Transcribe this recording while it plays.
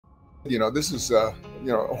This is a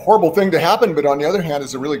horrible thing to happen, but on the other hand,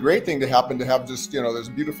 it's a really great thing to happen, to have just this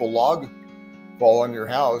beautiful log fall on your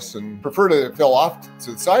house, and prefer to it fell off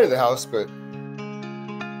to the side of the house. But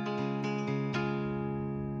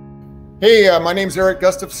hey, my name's Erik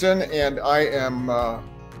Gustafson, and I am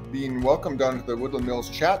being welcomed onto the Woodland Mills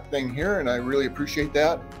chat thing here, and I really appreciate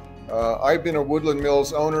that. I've been a Woodland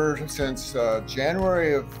Mills owner since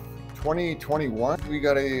January of 2021. We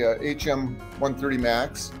got a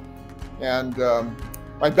HM130MAX, and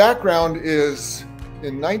my background is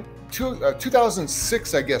in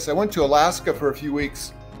 2006, I guess. I went to Alaska for a few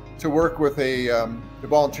weeks to work with to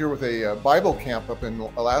volunteer with a Bible camp up in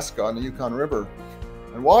Alaska on the Yukon River.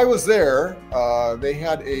 And while I was there, they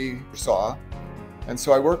had a saw, and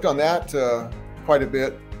so I worked on that quite a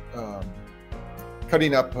bit,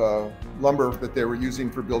 cutting up lumber that they were using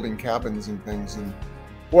for building cabins and things. And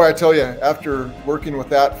boy, I tell you, after working with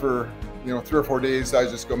that for 3 or 4 days, I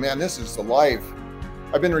just go, man, this is the life.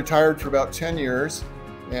 I've been retired for about 10 years,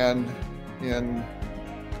 and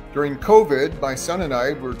during COVID, my son and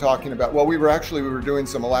I were talking about, well, we were doing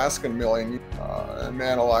some Alaskan milling, and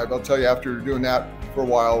man alive, I'll tell you, after doing that for a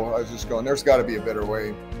while, I was just going, there's got to be a better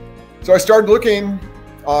way. So I started looking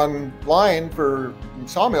online for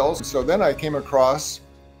sawmills. So then I came across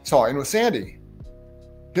Sawing with Sandy,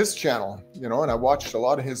 his channel, and I watched a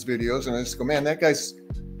lot of his videos, and I just go, man, that guy's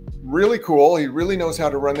really cool. He really knows how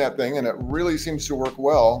to run that thing, and it really seems to work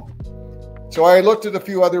well. So I looked at a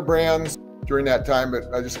few other brands during that time,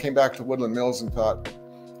 but I just came back to Woodland Mills and thought,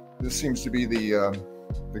 this seems to be the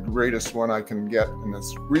greatest one I can get, and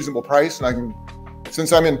it's reasonable price. And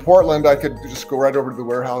since I'm in Portland, I could just go right over to the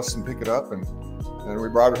warehouse and pick it up, and we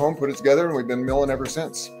brought it home, put it together, and we've been milling ever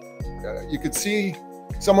since. You could see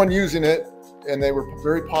someone using it, and they were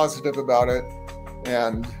very positive about it.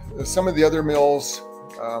 And some of the other mills,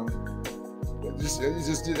 I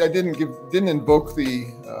didn't invoke the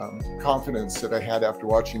confidence that I had after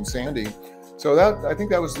watching Sandy. So I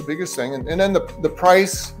think that was the biggest thing. And then the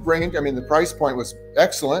price range, the price point was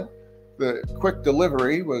excellent. The quick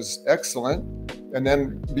delivery was excellent. And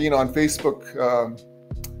then being on Facebook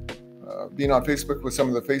with some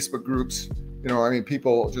of the Facebook groups,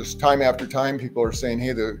 people just time after time, people are saying,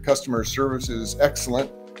 hey, the customer service is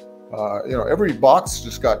excellent. Every box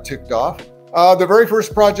just got ticked off. The very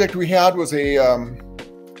first project we had was a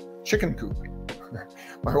chicken coop.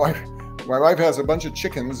 My wife has a bunch of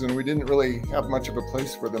chickens, and we didn't really have much of a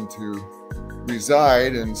place for them to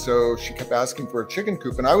reside, and so she kept asking for a chicken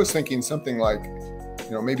coop, and I was thinking something like,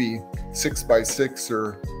 maybe 6 by 6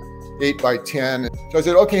 or 8 by 10. So I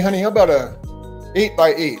said, okay, honey, how about a 8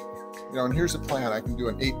 by 8? And here's a plan. I can do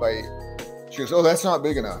an 8 by 8. She goes, oh, that's not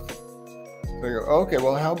big enough. So I go, okay,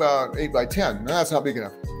 well, how about 8 by 10? No, that's not big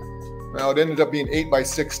enough. Well, it ended up being 8 by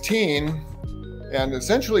 16. And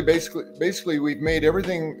essentially, basically, we've made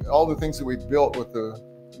everything, all the things that we've built with the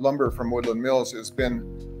lumber from Woodland Mills has been,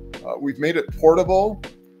 we've made it portable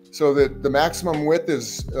so that the maximum width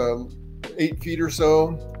is 8 feet or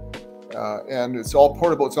so. And it's all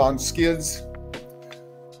portable. It's on skids.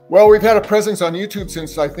 Well, we've had a presence on YouTube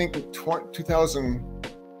since I think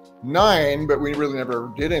 2009, but we really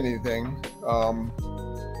never did anything on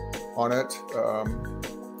it.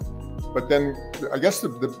 But then I guess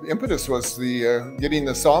the impetus was the getting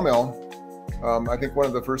the sawmill. I think one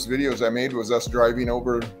of the first videos I made was us driving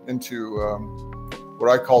over into what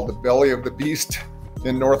I called the belly of the beast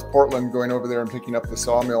in North Portland, going over there and picking up the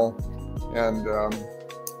sawmill. And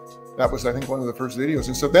that was, I think, one of the first videos.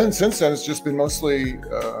 And so then, since then, it's just been mostly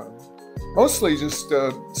just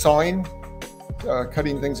sawing,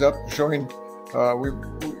 cutting things up, showing.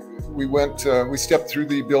 We stepped through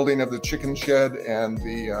the building of the chicken shed and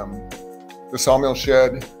the sawmill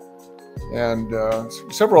shed, and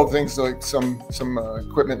several things like some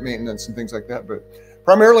equipment maintenance and things like that. But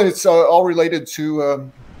primarily, it's all related to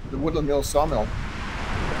the Woodland Mills sawmill.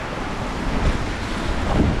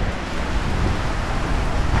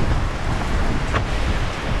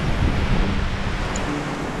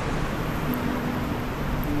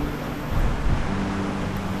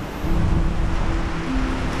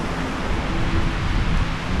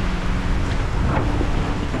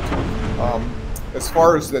 As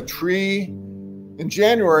far as the tree, in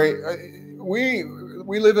January, we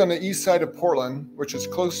live on the east side of Portland, which is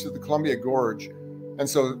close to the Columbia Gorge. And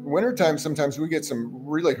so wintertime, sometimes we get some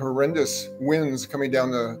really horrendous winds coming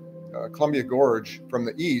down the Columbia Gorge from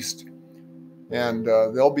the east. And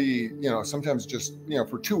they'll be, sometimes just,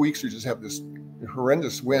 for 2 weeks, you just have this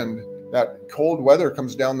horrendous wind. That cold weather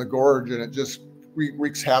comes down the gorge and it just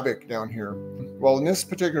wreaks havoc down here. Well, in this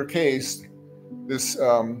particular case, this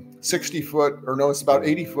 60 foot, or no, it's about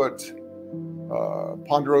 80 foot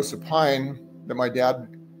ponderosa pine that my dad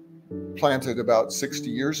planted about 60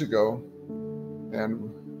 years ago. And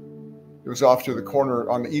it was off to the corner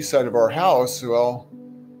on the east side of our house. Well,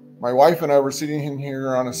 my wife and I were sitting in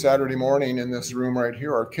here on a Saturday morning in this room right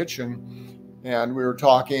here, our kitchen, and we were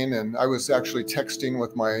talking, and I was actually texting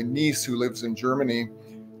with my niece who lives in Germany,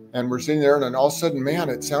 and we're sitting there, and then all of a sudden, man,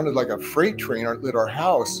 it sounded like a freight train lit our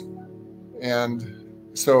house. And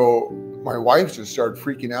so my wife just started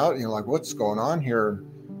freaking out, like, what's going on here?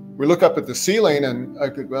 We look up at the ceiling, and I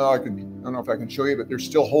don't know if I can show you, but there's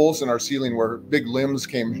still holes in our ceiling where big limbs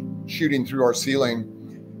came shooting through our ceiling.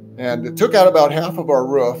 And it took out about half of our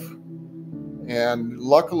roof. And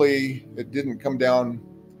luckily, it didn't come down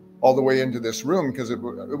all the way into this room, because it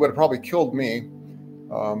would have probably killed me.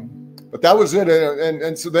 But that was it.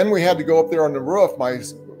 And so then we had to go up there on the roof. My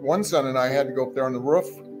one son and I had to go up there on the roof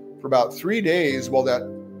for about 3 days while that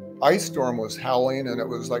ice storm was howling, and it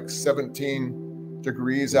was like 17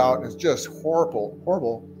 degrees out, and it's just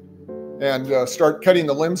horrible. And start cutting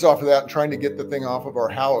the limbs off of that and trying to get the thing off of our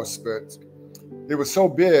house. But it was so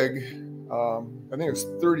big. I think it was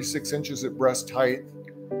 36 inches at breast height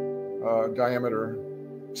diameter.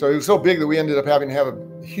 So it was so big that we ended up having to have a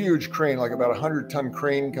huge crane, like about 100-ton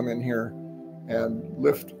crane, come in here and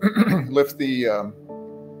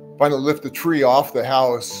finally lift the tree off the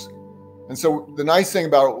house. And so the nice thing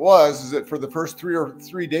about it is that for the first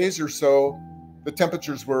 3 days or so, the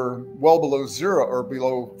temperatures were well below zero or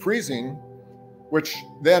below freezing, which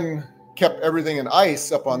then kept everything in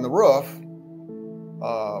ice up on the roof,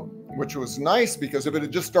 which was nice, because if it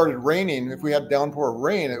had just started raining, if we had downpour of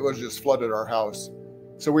rain, it would have just flooded our house.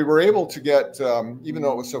 So we were able to get, even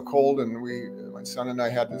though it was so cold, and my son and I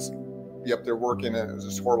had to be up there working, and it was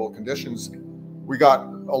just horrible conditions, we got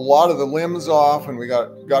a lot of the limbs off, and we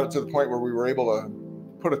got it to the point where we were able to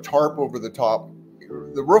put a tarp over the top.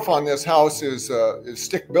 The roof on this house is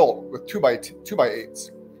stick built with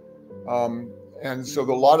 2x8s. And so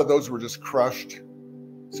a lot of those were just crushed.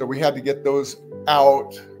 So we had to get those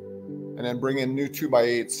out and then bring in new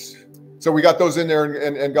 2x8s. So we got those in there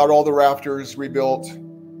and got all the rafters rebuilt,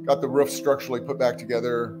 got the roof structurally put back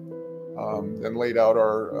together, then laid out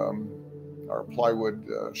our plywood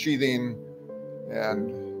sheathing,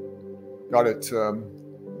 and got it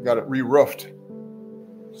re-roofed.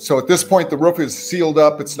 So at this point, the roof is sealed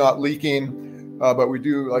up. It's not leaking, but we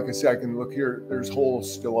do, like I said, I can look here. There's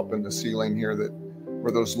holes still up in the ceiling here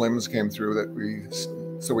where those limbs came through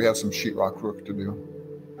so we have some sheetrock work to do.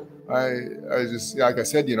 I just, like I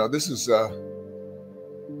said, this is a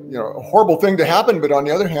horrible thing to happen, but on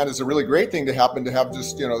the other hand, it's a really great thing to happen, to have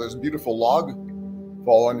just, this beautiful log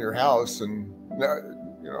fall on your house. And,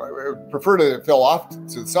 I would prefer to it fell off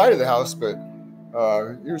to the side of the house, but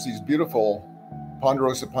here's these beautiful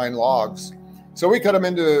ponderosa pine logs. So we cut them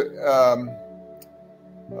into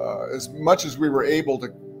as much as we were able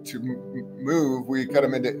to move. We cut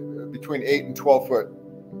them into between 8 and 12 foot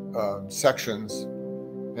sections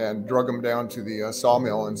and drug them down to the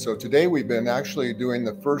sawmill. And so today we've been actually doing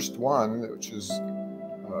the first one, which is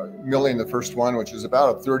milling the first one, which is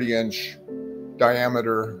about a 30-inch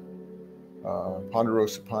diameter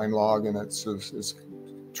ponderosa pine log, and it's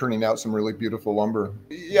turning out some really beautiful lumber.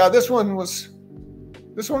 Yeah, this one was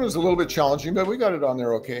a little bit challenging, but we got it on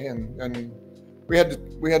there okay. And we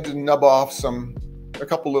had to nub off a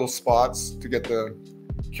couple little spots to get the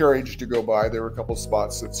carriage to go by. There were a couple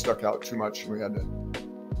spots that stuck out too much, and we had to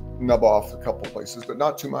nub off a couple places, but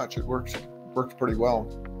not too much. It worked pretty well.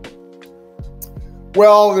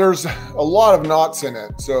 Well, there's a lot of knots in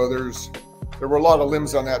it. So there were a lot of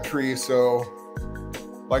limbs on that tree. So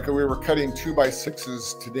like we were cutting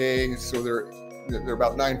 2x6s today. So they're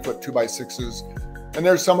about 9 foot 2x6s. And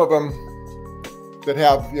there's some of them that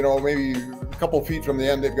have, maybe a couple feet from the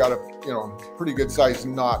end, they've got a, pretty good sized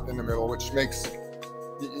knot in the middle, which makes,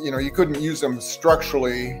 you couldn't use them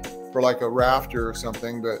structurally for like a rafter or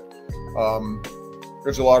something, but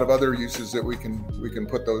there's a lot of other uses that we can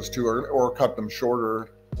put those to, or cut them shorter.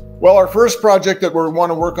 Well, our first project that we want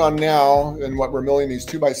to work on now, and what we're milling these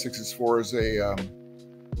 2x6s for, is a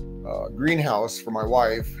greenhouse for my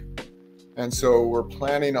wife. And so we're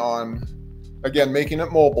planning on, again, making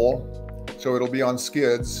it mobile. So it'll be on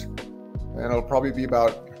skids, and it'll probably be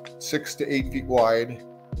about 6 to 8 feet wide.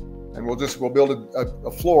 And we'll build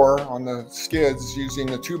a floor on the skids using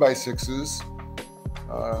the 2x6s,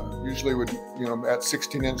 usually with, at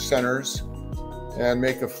 16-inch centers, and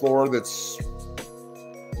make a floor that's,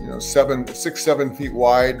 6-7 feet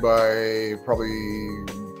wide by probably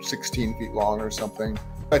 16 feet long or something.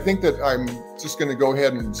 I think that I'm just going to go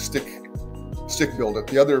ahead and stick build it.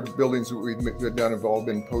 The other buildings that we've done have all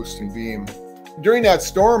been post and beam. during that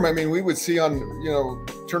storm, I mean, we would see on,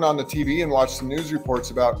 turn on the TV and watch the news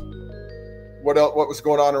reports about what was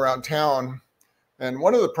going on around town. And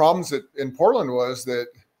one of the problems in Portland was that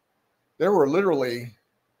there were literally,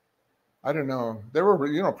 I don't know, there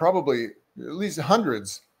were, probably at least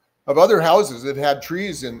hundreds of other houses that had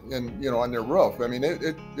trees on their roof. I mean,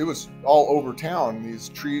 it was all over town, these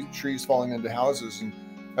trees falling into houses. And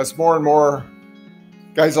as more and more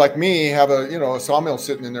guys like me have a sawmill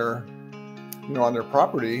sitting in their, on their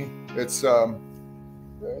property, it's, in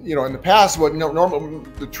the past, what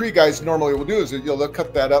the tree guys normally will do is they'll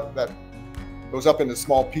cut that up, that goes up into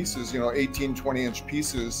small pieces, 18, 20-inch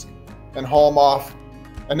pieces, and haul them off.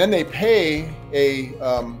 And then they pay a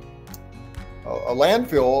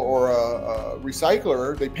landfill or a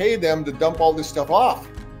recycler, they pay them to dump all this stuff off.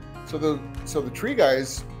 So the tree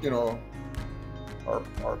guys,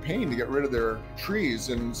 are paying to get rid of their trees.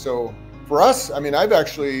 And so for us, I mean, I've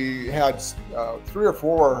actually had 3 or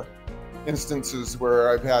 4 instances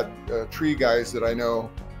where I've had tree guys that I know,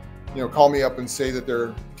 call me up and say that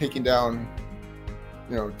they're taking down,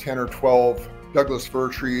 10 or 12 Douglas fir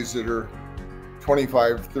trees that are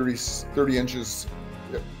 25, 30 inches,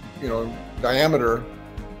 diameter.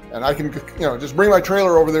 And I can, just bring my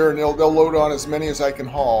trailer over there and they'll load on as many as I can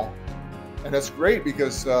haul. And that's great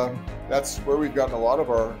because that's where we've gotten a lot of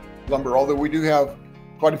our lumber, although we do have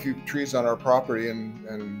quite a few trees on our property,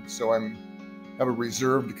 and so have a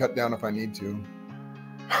reserve to cut down if I need to.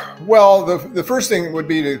 Well, the first thing would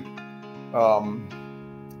be to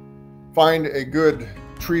find a good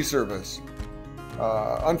tree service.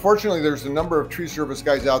 Unfortunately, there's a number of tree service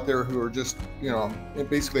guys out there who are just,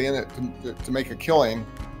 basically in it to make a killing.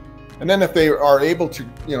 And then if they are able to,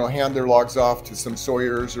 hand their logs off to some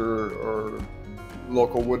sawyers or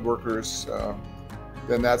local woodworkers,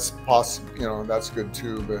 then that's possible, that's good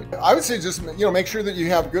too. But I would say just, make sure that you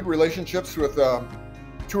have good relationships with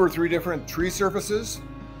 2 or 3 different tree services.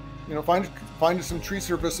 Find some tree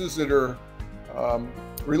services that are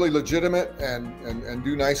really legitimate and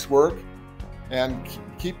do nice work, and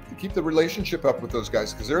keep the relationship up with those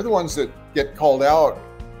guys, because they're the ones that get called out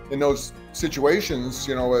in those situations.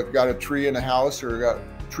 We've got a tree in a house or got a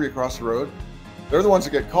tree across the road. They're the ones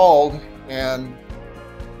that get called, and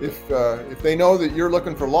if they know that you're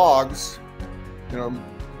looking for logs,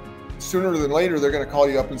 sooner than later they're going to call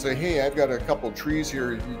you up and say, "Hey, I've got a couple trees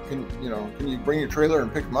here. Can you bring your trailer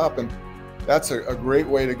and pick them up?" And that's a great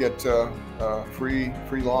way to get free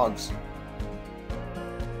logs.